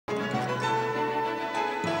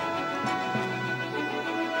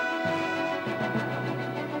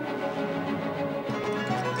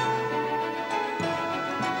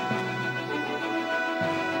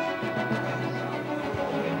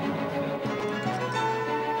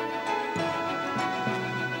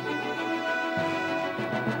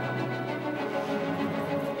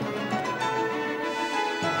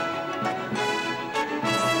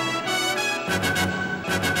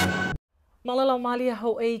Malala malia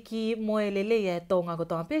ho eiki moe lele e tonga ko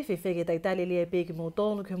tonga pe whewhege tai lele e peki mo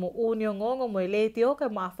tonu ke mo Ongoongo moe le te oka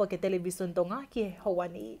maafua ke television tonga ki he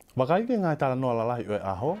hawani. Wakai ke ngai tala noa lalahi ue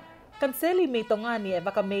aho? Kanseli me tongani e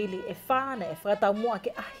wakameili e whāna e whakatau mua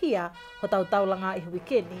ke ahia ho tau langa i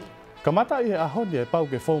huikeni. Kamata i he aho ni e pau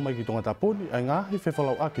ke whau mai ki tonga tapuni ai ngahi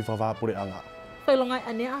whewhalau aki whawapure anga. Whailongai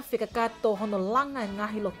anea whika kato hono langa e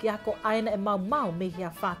ngahi loki ako aina e mau me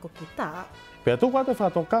hia whako ki tā. Pea tuku ate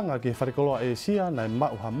whatokanga ki wharikoloa e sia nai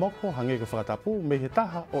mau ha moko hange ke whakatapu me he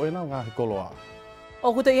taha o enau ngahi koloa.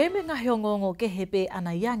 O kuta i me ngahi Ongoongo ke he pe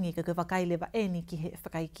ana yangi ke wakailewa eni ki he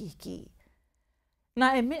whakaikiki.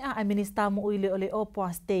 Nā e mea ai minista mo uile ole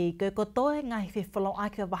opua stei ke kotoe ngahi whewhalong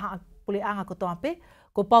ake waha pule anga kotoa pe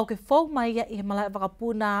ko pau ke whau mai ia i he malai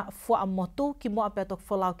wakapuna fua a motu ki moa pia tok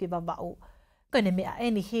whalau ki wawau. Koe ne mea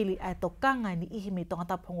eni hili ai tokanga ni ihi me tonga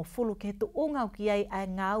tapongo fulu ke tu ungau ki ai ai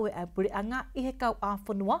ngāwe ai puri anga i he kau a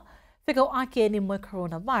whanua whikau ake ni moe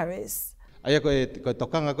coronavirus. Aia koe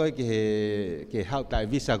tokanga koe ki he hau tai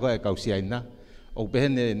visa koe kau siaina o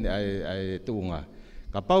pehene ai tuunga.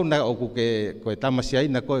 Ka pau na o koe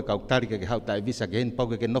tamasiaina koe kau tari ke hau tai visa ke hen pau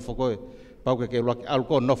ke nofo koe pau ke luaki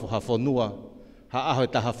alko nofo ha whanua ha aho e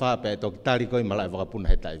taha whape e toki tari koe malai wakapuna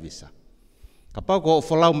he tai visa. Ka pau ko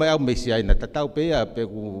whalau mai au mesiaina, ta tau pea pe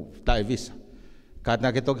ku tae visa. Ka na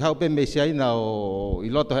ke toki hau pe mesiaina o i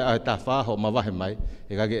loto he ahe ta whaho ma wahe mai,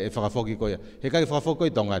 e whakafoki koe. He kage whakafoki koe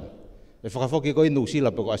tongani. E whakafoki koe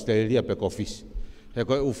Nusila pe ko Australia pe ko Fis. He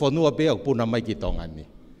koe uwhanua pea puna mai ki tongani.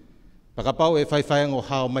 Paka pau e whaiwhaiango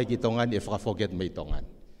hao mai ki tongani e whakafoki at mai tongani.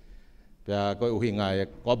 Pea koe uhinga e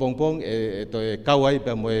kua pongpong e to e kauai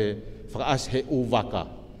pe mo e whakaas he uvaka.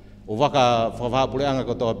 Uvaka whakawhapule anga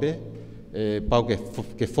kotoa pe, e pau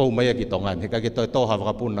ke fou mai ki tongani, he ka ke toi toha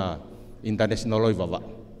wakapuna international loi wawa.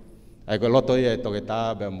 Ai koe loto ia e toke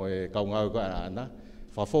tā, bea mo e kaungau koe ana.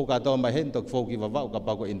 Whafou katoa mai hen, toke fou ki wawa, ka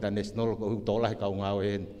pau ko international, ko hutola he kaungau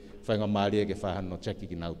hen, whainga maari e ke whahano cheki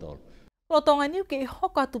ki nautolo. Lotonga niu ke i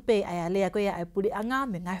hoko atu pe ai alea koe ai puri anga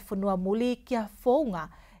me ngai whanua muli kia founga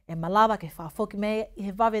e malawa ke whafoki mei i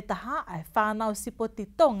he wawe taha ai whanau sipoti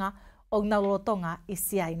tonga o ngaulotonga i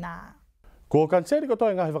siaina. Ko kanseri ko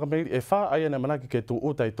toi ngahi whakameiri e wha aia na manaki ke tu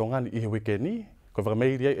utai tongani i he wikeni, ko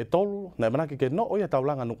whakameiri e tolu na manaki ke no oia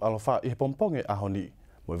taulanga nuk alofa i he pomponge ahoni,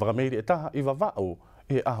 mo whakameiri e taha i wawau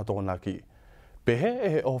i he aho tonganaki. Pehe e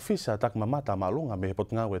he ofisa tak mamata malunga me he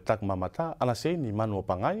potngawe tak mamata ana seini manu o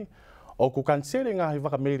pangai, o ku kanseri ngahi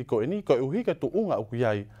whakameiri ko eni ko e uhike tu unga uku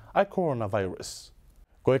iai ai coronavirus.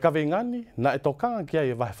 Ko e kawe ngani na e tokanga ki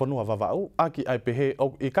ai e wahe whanua wawau aki ai pehe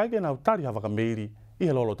o i kaike nau tari ha whakameiri i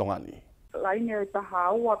he lolo tongani. Laine e taha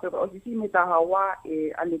aua, pero o sisi me taha aua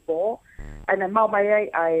e anipo. Ana mau mai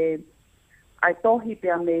ai tohi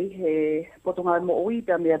pia mei he potunga mo ui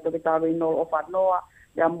pia mei atoke tawe no o whanoa.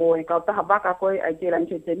 Ia mo e kau taha waka koe ai te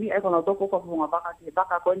ranche te mi, ai kono toko ko whunga waka ki he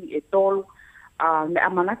waka koe ni e tolu. Me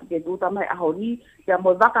amanaki ke tuta mai aho ni. Ia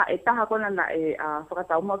mo waka e taha kona na e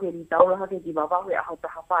whakatauma ke ni taula hake ki wawahu e aho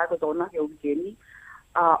taha whae ko tona ke uikeni.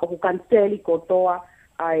 O ku kanseli kotoa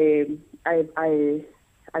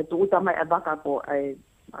ai tuuta mai e waka ko ai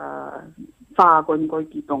whaa koe koi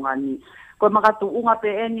ki tongani. Koe makatu unga pe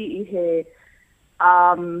eni i he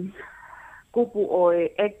kupu o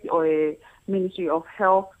e Ministry of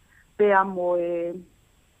Health pea mo e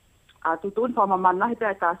tutun whamamanahi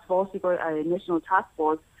pea task force koe ai National Task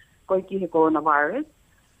Force koe ki he coronavirus.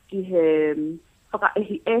 Ki he whaka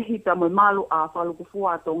ehi pea mo malu a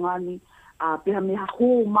whalukufua tongani pea me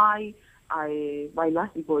haku mai ai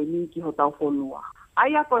wailasi koe ni ki ho tau whonua.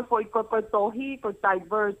 Aia koe foi koe tohi, koe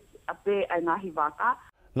divert ape ai ngahi waka.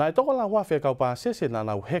 Na e toko la wawhia kau pāsese na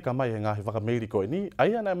nau heka mai he ngahi whakameiri koe ni,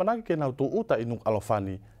 aia na e manaki ke nau tu uta i nuk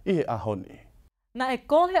alofani i he ahoni. Na e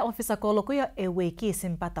kole ofisa kolokuia e weiki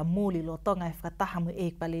simpata muli lo tonga e whakatahamu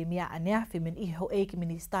e pale mia anea whimin i ho eiki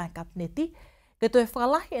minista e kapneti, ke to e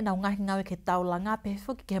whakalahi e nau ngahi ngawe ke taulanga pe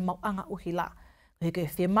whuki ke mau anga uhila. Ko he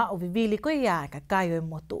whima o vivili koe ia e ka kaio e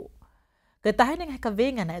motu. Ke taheneng heka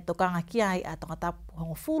venga na e tokanga ki ai a tonga tapu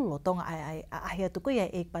hongo fulo tonga ai a ahia tuku ia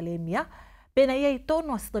e palemia, pena ia i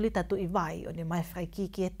tono asitolita tu i vai o ni mai whaiki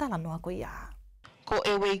ki e tala noa ko ia. Ko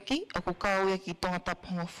e weiki o ku kau ia ki tonga tapu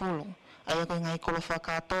hongo fulo. Aia koe ngai kolo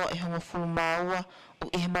whakatoa e hongo fulo maua o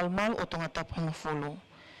e he malmal o tonga tapu hongo fulo.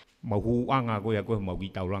 Mahu anga koe a koe mau i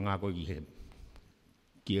tauranga koe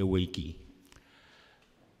ki e weiki.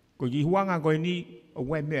 Ko i huanga koe ni o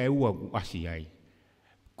wai mea e ua ku asi ai.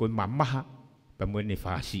 Koe mamaha pa mo ne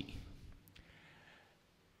whaasi.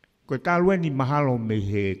 Koe tālua ni mahalo me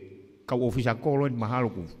he kau ofisa kolo ni mahalo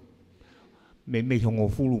ku me hongo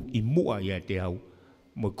fulu i mua ia te au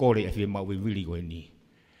mo kore e whia mau i wili koe ni.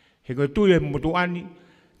 He koe tui e motu ani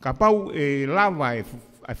Ka pau e lava e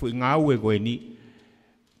fu ngau e koe ni.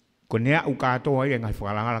 Ko nea u katoa i ngai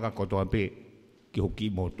whakalangala ka kotoa pe ki hoki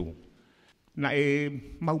motu. Na e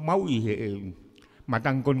mau i he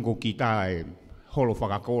matangkon ko kita e holo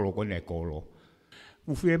whakakolo ko ne kolo.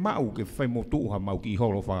 U fie mau ke whai motu uha mau ki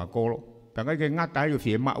holo whakakolo. Tangai ke ngata i o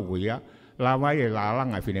fie mau ko ia. La vai e la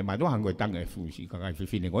langa e whine matua hango e tanga e fusi. Ka kai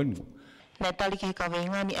whine ngonu. Nai tali ki ka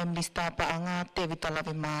wenga ni amnista pa anga te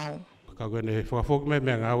vitalawe mau. Ka koe ne whakafok me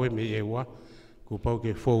mea ngāwe me e ua. Ku pau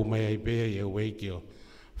ke fōu mai ai pēa i e wei ki o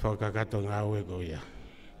whakakato ngāwe ko ia.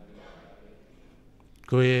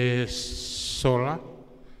 Ko e sola.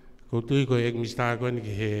 Ko tui ko e amnista koe ni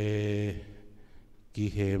ki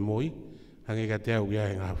he moi. Hangi ka te au ia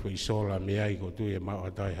e ngā whui sola me ai ko tui e mau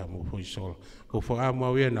atai ha mu whui sola. Ko whaamua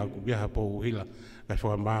wena ku ia ha pou hila. Kai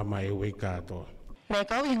whaamama e wei kātoa. Nei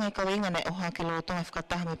kau i ngai kawinga nei oha ke lotonga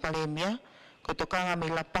whakataha me palemia, ko tokanga me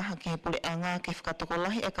lapaha ki he pule anga ke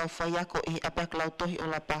whakatokolahi e kau whaiako i apek lautohi o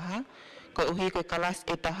lapaha, ko uhi koe kalas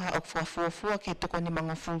e taha o whafuafua ke toko ni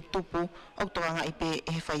mangofu tupu o tokanga ipe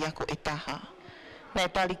e he whaiako e taha. Nei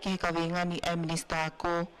tali ki he kawinga ni ai minista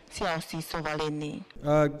ko si au si so valeni.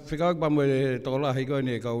 Whikawak pamu e tokolahi koe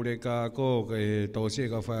ni e kaure ka ko ke tosi e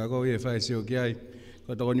ka whaiako i e whai sio ki ai,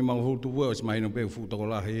 ko toko ni mangofu tupu o si mahino pe fu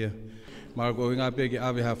tokolahi ia. Mara ko inga pe ki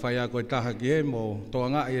ave ha whaia koe taha ki e mo toa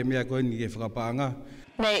ngā e mea koe ni ke whakapaanga.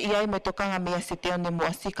 Nei iai me tokanga mea se te one mo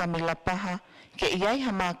asika me lapaha, ke iai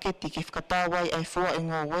ha māketi ki whakatawai ai fua e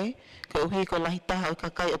ngowe, ke uhi ko lahi taha o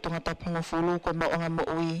kakai o tongata pungo fulu ko mauanga mo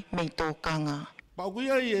ui mei tōkanga. Pau kui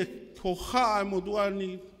ai e toha e mo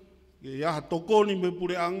tuani, ke iaha tokoni me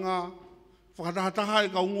pure anga, whakatahataha e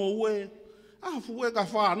ka ngowe, fu e ka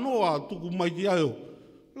whanoa tuku mai ki aio.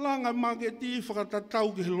 Langa maketi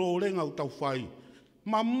whakatatau ki he lōrenga o tau whai.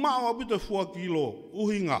 Ma mao apita fua kilo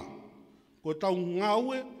uhinga. Ko tau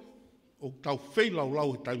ngaue o tau wheilau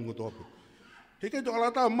lau he taingo tōpe. He kei tō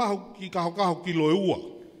alata maho ki kaho kilo e ua.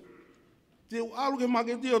 Te alu ke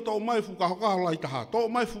maketi o tau mai fu kaho lai taha. Tō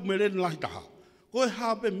mai fu meren lai taha. Ko e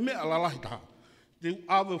hape mea la lai taha. Te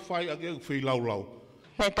awe whai a ke wheilau lau.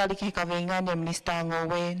 Nei tali ki ka wenga ni minista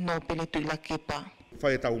ngowe no pele tui la kepa.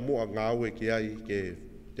 Whai tau mua ngaue ki ai ke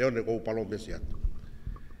te one kou palo mesi atu.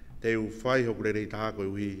 Te u whai hoku rei taha koe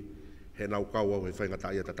uhi he nau kau au he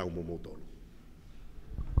whaingata ia tatau mo motoro.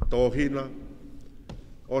 Tō hina,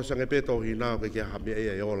 o sange pe tō hina o ke kia hamia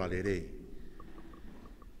ea e ola re rei.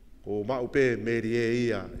 Ko mau pe meri e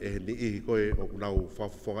ia e he ni ihi koe o kunau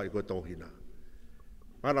whawhonga i koe tō hina.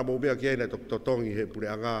 Mana mō mea kia ina to tongi he pure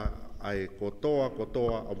anga ai kotoa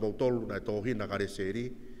o motolu na tō hina kare seri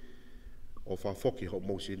o whawhoki ho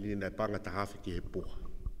mausini na panga tahafi ki he puha.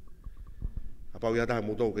 Apau ia taha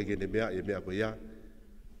mutau ke kene mea e mea ko ia,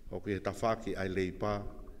 o ke he tawhaki ai leipa,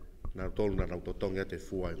 na tolu na rautotongi a te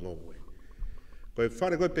fua e ngowe. Koe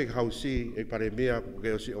whare koe pek hausi e pare mea,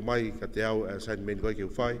 ke o si o mai ka te au e sain meni koe ke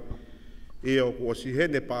uwhai, i o o si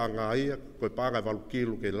hene paanga ia, koe paanga e walu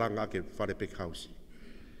kilu ke langa ke whare pek hausi.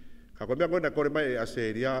 Ka koe mea koe na kore mai e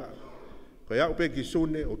aseria, koe au pe ki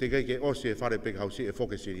sune, o te kei ke osi e whare pek hausi e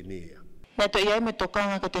foke siri ni ia. Nei to iai me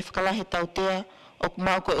tokanga ko te whakalahe tautea, o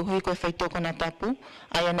kumau koe uhui koe whaitoko na tapu,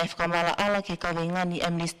 aia nei whakamala ala ke kawengani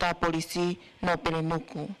amnista polisi no pere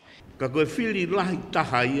nuku. Ka koe whiri lahi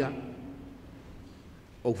taha ia,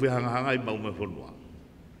 o whihangahanga i mau me whanua.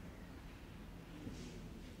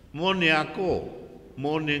 Mone ako,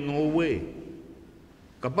 mone ngowe,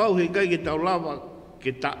 ka pau he kai ke tau lava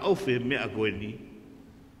ke ta ofe mea koe ni,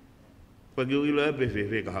 pagi o ilo e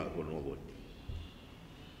pe ka haka kono koe.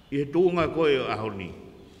 I he tūnga koe o ahoni.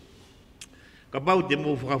 Ka pau te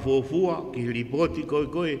mō whakafuafua ki he ripoti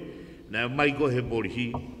koe, na mai koe he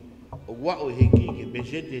polisi. O wao he ki ke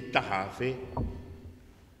mesete taha whe,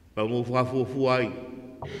 pa mō whakafuafua ai,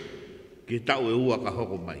 ke tau e ua ka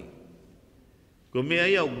hoko mai. Ko mea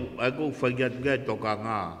ia, ai kou whaigat toka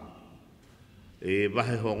ngā, e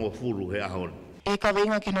wahe hongo furu he ahoni. E ka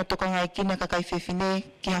wenga ki no toka ngai kina ka kai whewhine,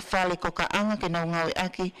 ki ha whale ko ka anga ke nau ngau e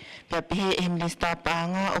aki, pia pihe e minista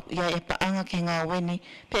paanga o ia e paanga ki ngā weni,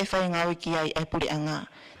 pe whai ngau ki ai e puri anga.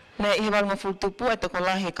 Nei i walunga fulu tupu e toko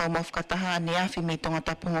lahi e kau mawhakataha ni awhi me tonga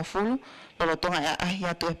tapunga fulu, lolo tonga e ahi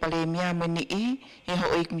atu e pale mea me ni e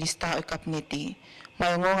ho oik minista o e kapneti.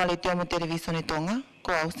 Mai ngonga le teo mo televisione tonga,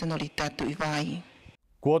 ko au senolita tu i vai.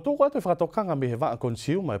 Kua tōkua te whakatokanga me he waa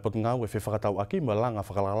konsiu mai pot ngau e whakatau aki me langa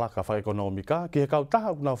whakalalaka whaekonomika ki he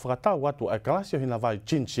kautaha nau whakatau atu ai kalasio hina vai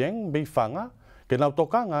Chinchieng mei whanga ke nau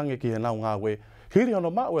tokanga nge ki he nau ngā we hiri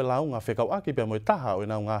hono mau e launga whekau aki pia moe taha o e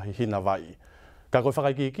nau ngā hina vai. Ka koe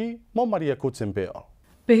whakaikiki, mo Maria Kutsembeo.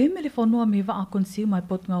 Pehe me le whanua me waa konsiu mai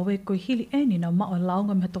pot ngau e koe hili eni nau mau e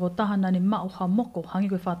launga me toko taha nani mau ha moko hangi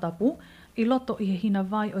koe whatapu I loto I he hina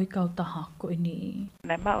vai o I kautaha ko ini.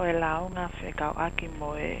 Nei ma o e launga whekau aki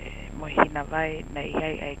mo hina vai nei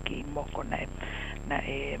hei ai ki moko nei. Na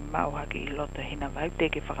e mau haki I loto hina vai, te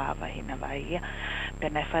ke whakawa hina vai ia.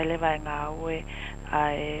 Pena e whaile vai ngā ue,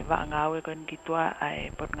 ai wa ngā ue kon ki tua, ai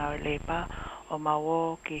pot ngā ue lepa, o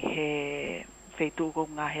mau ki he wheitu ko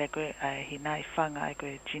ngā hea koe hina I whanga ai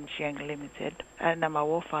koe Jinxiang Limited. Na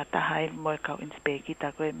mau whātahai mo e kau inspeki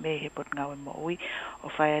ta koe me he pot ngā ue mo ui, o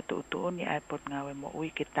whai atu utuuni ai pot ngā ue mo ui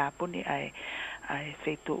ke tāpuni ai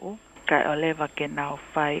wheitu u. Kai o lewa ke nao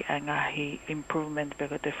whai a ngahi improvement pe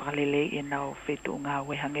ko te whalele I nao whetu ngā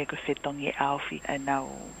wehange ko whetongi awhi a nao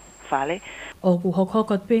whale. O ku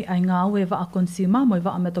hokhokot pe ai ngā ue wa a consumer mo I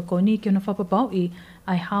wa a metokoni ki ona whapapau I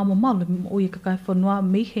ai hāmo malu mo ui kakai whanua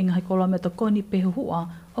mihinga hai kola metokoni pe hua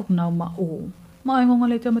o nau ma u. Ma ai ngonga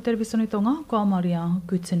le te o ma televisioni tonga, ko Maria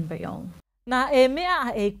Guten Bale. Na e mea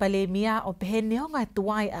a e pale mia o pehe neonga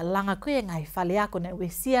tuai a langa koe ngai whale ako na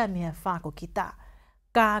uesia mea whako kita.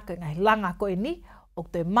 Ka ke ngai langa koe ni, o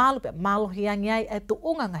te malu pe malohi angi ai e tu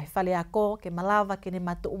unga ngai whale ako ke malawa ke ne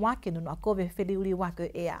matu wake nunu a kowe whiliuri wako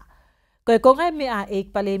ea. Koe kongai mea e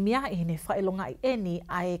pale mia e hine whaelonga I eni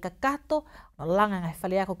a e kakato no langa ngai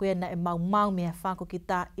whale ako koe na e mau mea whako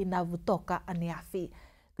kita I na vutoka ane awhi.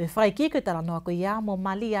 Koe whaiki koe tala noa koe ia mo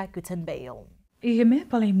Malia Guten Bale. I he mea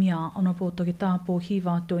pale mia ona poto ki tāpō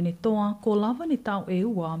hiwa tō ne toa, ko lava ni tau e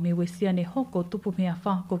ua me wesia ne hoko tupu mea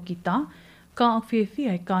whako ki tā, ka au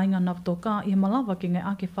whiawhia I ka inga naftoka I he malawa ki ngai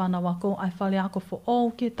ake whānau ako ai whale ako fo o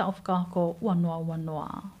ke tau whakako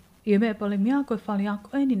wanoa. I he mea pale mea koe whale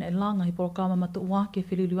ako e nina e langa I porokama matu wake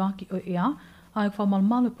whililu aki o ea, ai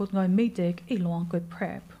whamalmalu pot ngai meidek I loa koe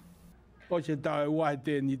prep. O se tau e ua he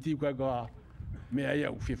te ni tika koa mea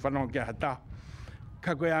iau whi whanau kia hata.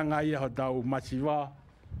 Ka koe anga ia ho tau masiwa,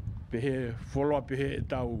 pehe wholoa pehe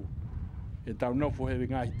e tau nofo hewe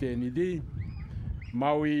ngahi tēni di.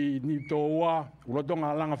 Maui ni tō ua,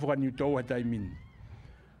 urotonga langa whuka ni tō ua tai min.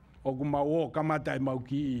 O ku mau o kamata e mau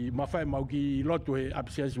ki, mawhai mau ki lotu he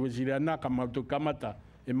apisiasi we siriana, ka mau tō kamata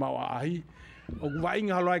e mau ahi. O ku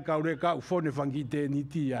wainga halo ai kaure ka ufone whangi tēni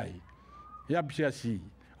ti ai. He apisiasi,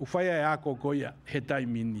 ufai ai ako koia he tai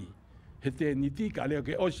mini. He tēni ti ka leo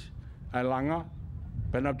ke osi, ai langa,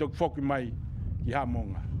 pena tok foki mai ki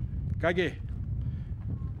hamonga. Kage,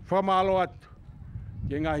 whamalo atu,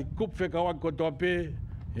 ke ngai kupwhe kawa ko toa pē,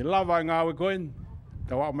 e lava ngā we koen,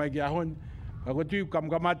 ta wao mai ki ahon, ka ko tiu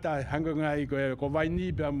kamkamata, hanga ngai ko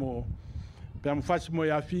vaini, pia mo whasi mo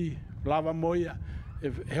iafi, lava mo ia,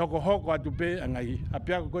 e hoko atu pē, ngai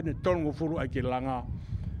apia ko koen e tolongo furu ai ke langa,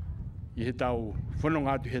 I he tau,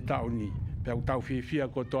 whanonga atu he tau ni, pia ko tau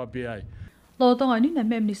whiwhia ko toa pē ai. Lo tonga ni na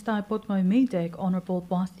mem ni stai pot ngai meidek Honourable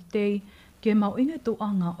Basti Day ke mau inga tu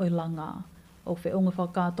anga o langa. O whe unga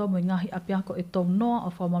whakātoa mo ngahi apiako e tau noa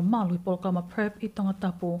o whamal malu I polokama prep I tonga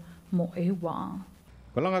tapu mo e wā.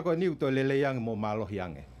 Ko langa ko niu to lele yang mo malohi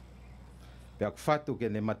ange. Pea ku whatu ke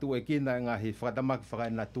ne matu e kina ngahi whakatamaki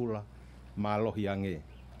whakai na tula malohi ange.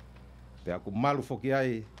 Pea ku malu whoki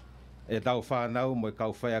ai e tau whanau mo e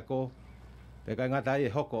kau whaiako. Pea kai ngata ai e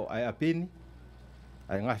hoko ai apini.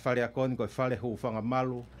 Ai ngai whare ako ni koe whare hu whanga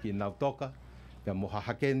malu ki nau toka, pia mo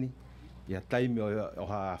hahakeni, ia taimi o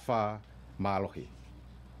ha wha malohi.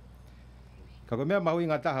 Ka koe mea mahui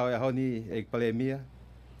ngā taha o e honi e pale mia,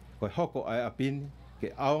 koe hoko ai apini,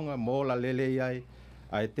 ke aonga mola lele iai,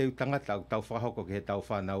 ai teu tangata o tau whahoko ke he tau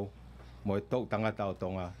whanau, mo e tau tangata o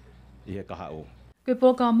tonga I he kaha o. Koe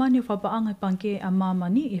poka mani o whapaanga panke a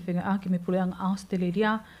mamani I whenga ake me puleanga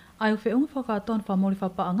Australia, ai o wheunga whakatoan whamori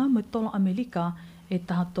whapaanga mo tolo Amerika, e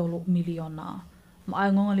taha tolo miliona. Ma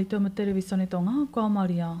ai ngonga li tōma televisione tonga, ko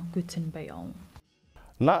Maria Guten Bale.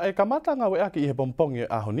 Na e kamata ngā weaki I he pompongi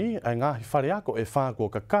ahoni, ai ngahi whare ako e whāko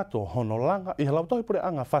ka kato hono langa I he lautohi pure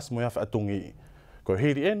anga whas mo iawha atungi. Ko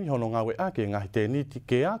hiri eni hono ngā weaki ngahi tēniti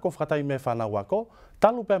ke ako whakatai me whanau ako,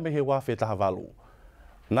 talu pia me he wawhe taha walu.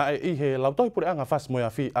 Na e I he lautohi pure anga whas mo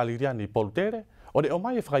iawhi aliriani polutere, o de o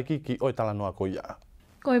mai e whakaikiki o e talanoa ko ia.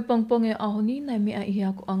 Ko e pongpong e ahoni nei mea I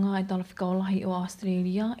ako anga e tala whikaolahi o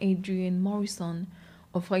Australia, Adrian Morrison,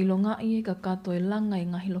 o whailonga I e ka kato e langa I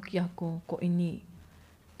ngahi loki ako ko ini.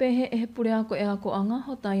 Pehe e he pure ako e ako anga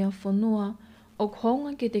ho tai a whanua, o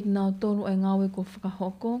kohonga ke te kinau tolu e ngawe ko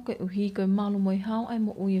whakahoko, ke uhi koe malu mo I hao ai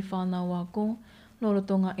mo ui e whanau ako,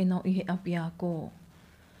 lorotonga e nau I he api ako.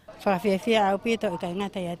 Whawhiawhia au pito I ka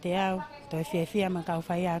ingata ia te au, to e whiawhia ma kau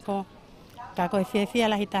whai ako. Ka koe whiawhia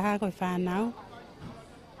lahi taha koe whanau.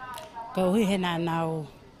 Ka uhi he nā nau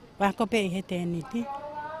wako pe I he tēniti.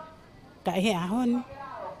 Ka I he ahoni.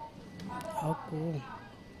 Oku.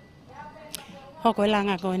 Hoko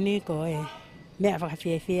langa ko ni ko e mea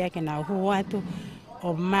whakawhiawhia ke nau hu atu.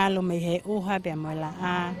 o malo me he uha pe mo la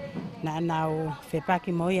a na nau fe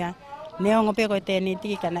paki moia neongo pe ko te ni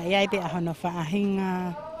ti kana iai pe ahono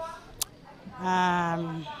whaahinga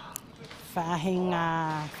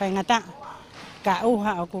whaingata ka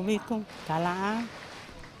uha o kuwiku ka laa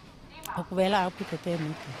o kuwela au pito te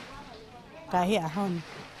miti ka hi ahono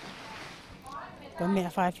ko mea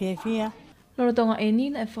whaafia Lorotonga e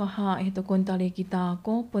nina e whaha e to kontare ki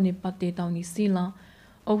tāko pone pate tau ni sila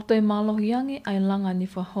o toi malohiange ai langa ni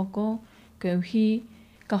whahoko ke uhi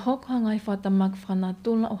ka hoko hangai whatamak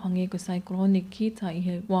whanatula o hange ko cyclonic kita i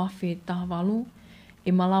he wafe tahawalu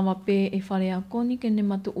e malawa pe e whare a koni ke ne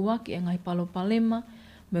matu uaki e ngai palo palema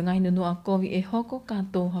me ngai nunu a kovi e hoko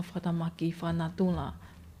kato ha whatamaki whanatula.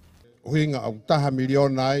 Huinga au taha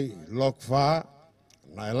miliona ai lok wha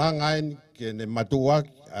ngai langain ke ne matu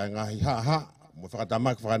uaki a ngai ha mo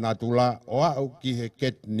whakatamaki whanatula o au ki he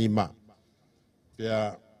ket nima.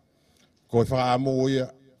 Pea ko whaamu ia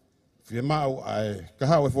whia mau ai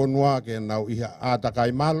kahau e whonua ke nau iha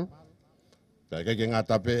ātakai malu. Pea ke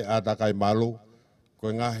ngatape ātakai malu ko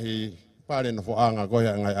ngahi pare na foanga ko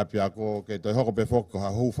ya ngai api ako ke to hoko pe foko ha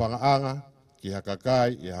hu fanga anga ki ha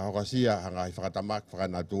kakai ya hoka sia ha ngai whakatamak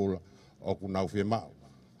whakanatula o ku nau whia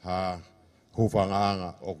ha hu fanga anga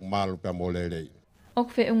o ku malu pe molelei. Ok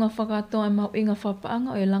fe unga whakatoa e mau inga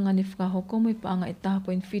whapaanga o e langa ni whakahoko mo i paanga e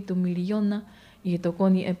 1.7 miliona i he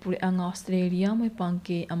tokoni e pure anga Australia mo i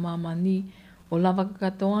panke a mamani o lava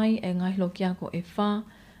kakatoai e ngahilo ki ako e wha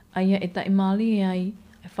aia e ta imali e ai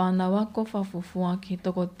e whanau ako whafufua ki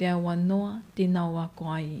toko te awa noa te nau ako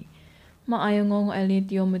ai. Ma ai o ngongo e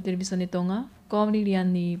leti o me televisione tonga, kōwri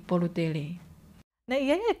riani polutele. Na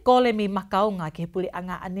ia e kole mi makaunga ke puli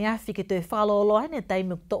anga aneafi ke te whaloloa ne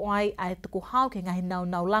taimuk to ai ai tuku hau ke ngahi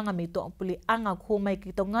nau langa mi to puli anga ku mai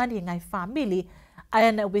ki to ngani ngai family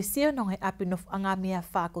ai na wesio no ngai apinof anga mea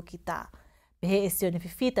whako kita. Pehe e sio ne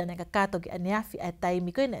fifita ne kakato ki aneafi ai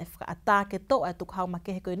taimi koe na e whakaata ke to ai tuku hau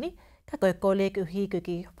makehe koe ni ka koe kole ke uhi koe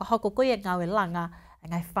ki whahoko koe ngawe langa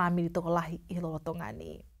ngai family toko lahi i loa to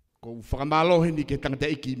ngani. Ko whakamalohe ni ke tangata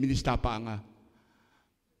iki minister paanga.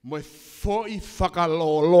 Mo foi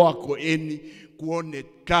whakaloloa ko eni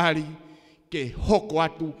kuone kari ke hoko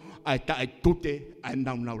atu ai tae tute ai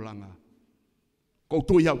naulanga. Ko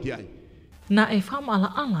tui au ti ai. Na e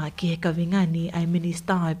whamala ala ki he kawingani ai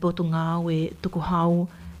minister ai potu ngā e tuku hau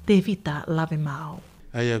te vita lave mau.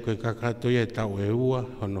 Aia koe kakatoi e tau e ua,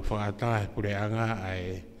 hono whaata e pureanga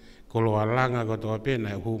ai koloa langa ko toa pēna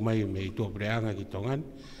e hu mai me i tua pureanga ki tongani.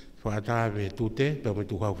 Whaata me tute, pe me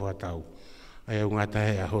tuhau whaatau. Ai au ngata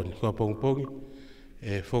he ahoni, kua pongpongi,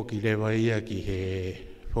 e whoki lewa ia ki he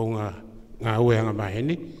whonga ngā ueanga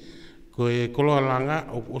maheni, ko e koloa langa,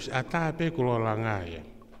 o se ata pe koloa langa ia.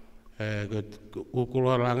 Ko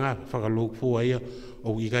koloa langa, whakalukfua ia,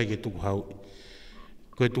 o i kai ke tukuhau.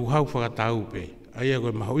 Ko e tukuhau whakatau pe. Ai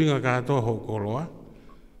koe mahauinga katoa ho koloa,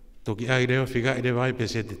 toki ai rewa whiga i rewa i pe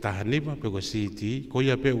se te tahanima, pe ko CT, ko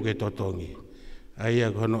ia pe uke totongi.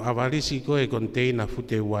 Aia kono avalisi ko e container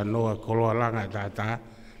fute wanoa koloa langa tata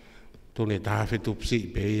tone tafe tupsi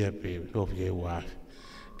pe ia pe ofke wa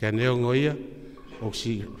ke neo ngoia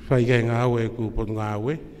oksi fai ga ngawe ku pon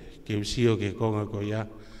ngawe ke usio ke konga ko ia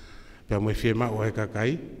pe mo firma o e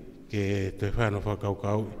kakai ke te fano fa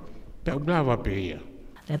kau pe blava pe ia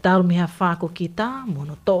le talu mi ha whako kita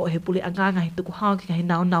mono to he puli anga hi tuku hau ki ngai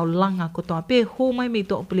nau langa ko toa pe ho mai me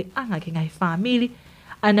to puli anga ki ngai family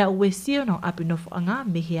ana uesio no apinof anga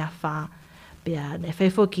mihi a wha. Pea ne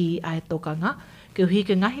whaifo ki ai tokanga, ke uhi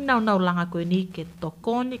ke ngahi nau langa koe ni ke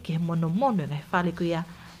tokoni ke mono ngai whale kuia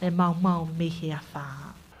ne mau mihi a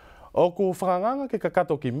wha. O ku whakanganga ke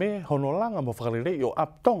kakato ki me hono langa mo whakarelei o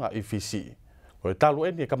aptonga i fisi. O e talu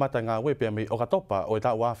eni e kamata ngā wepe me o katopa o e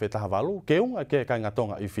tau wafe tahawalu ke unga ke kai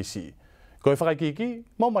ngatonga i fisi. Ko e whakaikiki,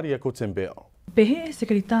 mau Maria Kutsenbeo. Pehe e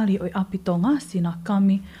sekretari o apitonga sina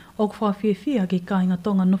kami o kwhawhiawhia ki kāinga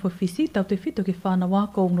tonga nofo fisi tau te whito ki whānawa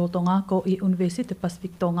ko ngro tonga ko i Universite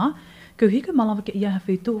Pacific Tonga ke hika malawa ke ia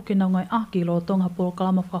hawhitu ke naungai aki lo tonga polo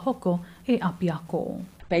kalama whahoko e api ako.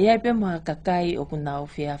 Pei ai pe mga kakai o kunau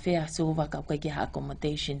whiawhia suwa ka kai ki ha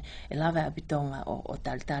accommodation e lawa apitonga o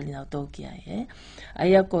talitali nau tōki ai.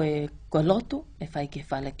 Aia ko lotu e whai ke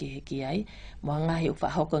whala ke heki ai. Mua ngahi o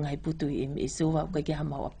whahoko ngai putu i suwa kai ki ha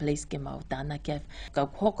mau a place ke mau tāna kia. Ka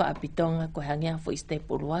hoko apitonga ko hangia fo i step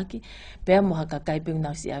uruaki. Pea mua kakai pe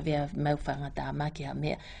nau si avea mau whangata amaki ha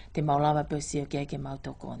mea te mau lawa pe sio kia ke mau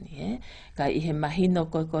tokoni. Ka i he mahino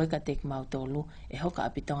koe ka te mau tolu e hoka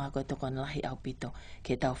apitonga koe tokoni lahi au pito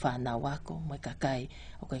ke tau whānau wako, mo kakai,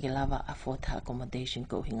 o koe ke lava afford accommodation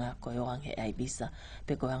ko hinga koe oang he ai visa,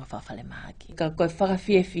 pe koe anga whawhale mahaki. Ka koe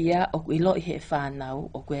whakawhiawhia o koe ilo i he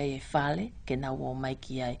whānau, o koe e whale, ke nau o mai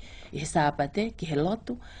ki ai, i he sāpate, ki he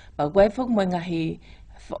lotu, pa koe whok mo ngahi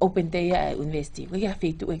open day at university. We have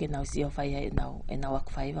to do it now. See if I now and now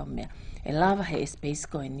five of me. E lava he space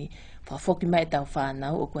ko ni fa foki mai tau fa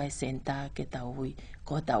na o ko senta ke tau hui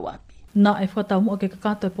ko tau api. Na e whakatau mo ke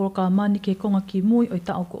kakato e poloka mani ke konga ki mui o i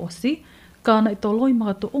tau ko osi. Ka na i toloi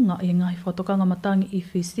maka unga i ngahi whatokanga matangi i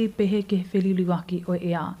whisi pehe ke he whilili waki o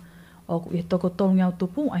ea. O ku i toko tolungi au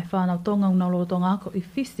tupu ai whanau tonga unalo tonga ako i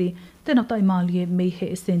whisi tēnā tai mālie mei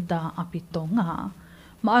he senta api tonga.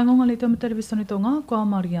 Maangonga le te o televisione tonga, kua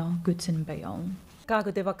Maria Gutsen Bayong.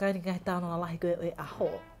 Kako te wakaini ka he tāno na lahi koe o e aho.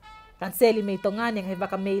 Kan seli mei tonga ni he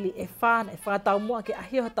waka meili e whāna e whātau mua ke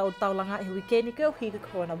ahio tau taulanga e wikeni koe o hiki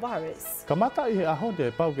coronavirus. Ka mata i he aho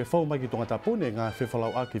te pau ke whau mai ki tonga tapune ngā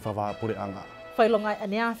whiwhalau aki whawaa pure anga. Whailongai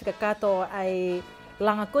ane Afrika katoa ai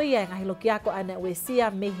langa koe ai ngahi loki ako ane ue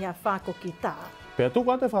sia mehi a whāko ki tā. Pea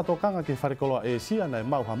tuku ante whātokanga ki wharekoloa e sia nei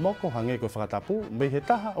mauha moko hange koe whakatapu mei he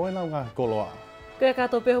taha o e nau ngā koloa. Koe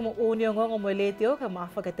kato peho mo Ongoongo mo le teo ka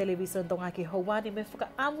mawhaka television tonga ki Hawani me whaka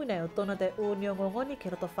amu nei o tona te Ongoongo ni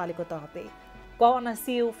ke roto whale ko tape. Kua ona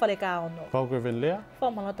siu whale ka ono. Kau koe ven lea?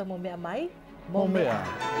 Whamalata mo mea mai. Mo mea.